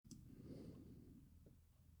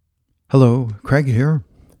Hello, Craig here.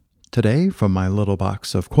 Today, from my little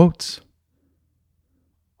box of quotes.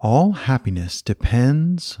 All happiness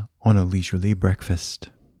depends on a leisurely breakfast.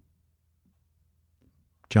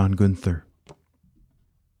 John Gunther.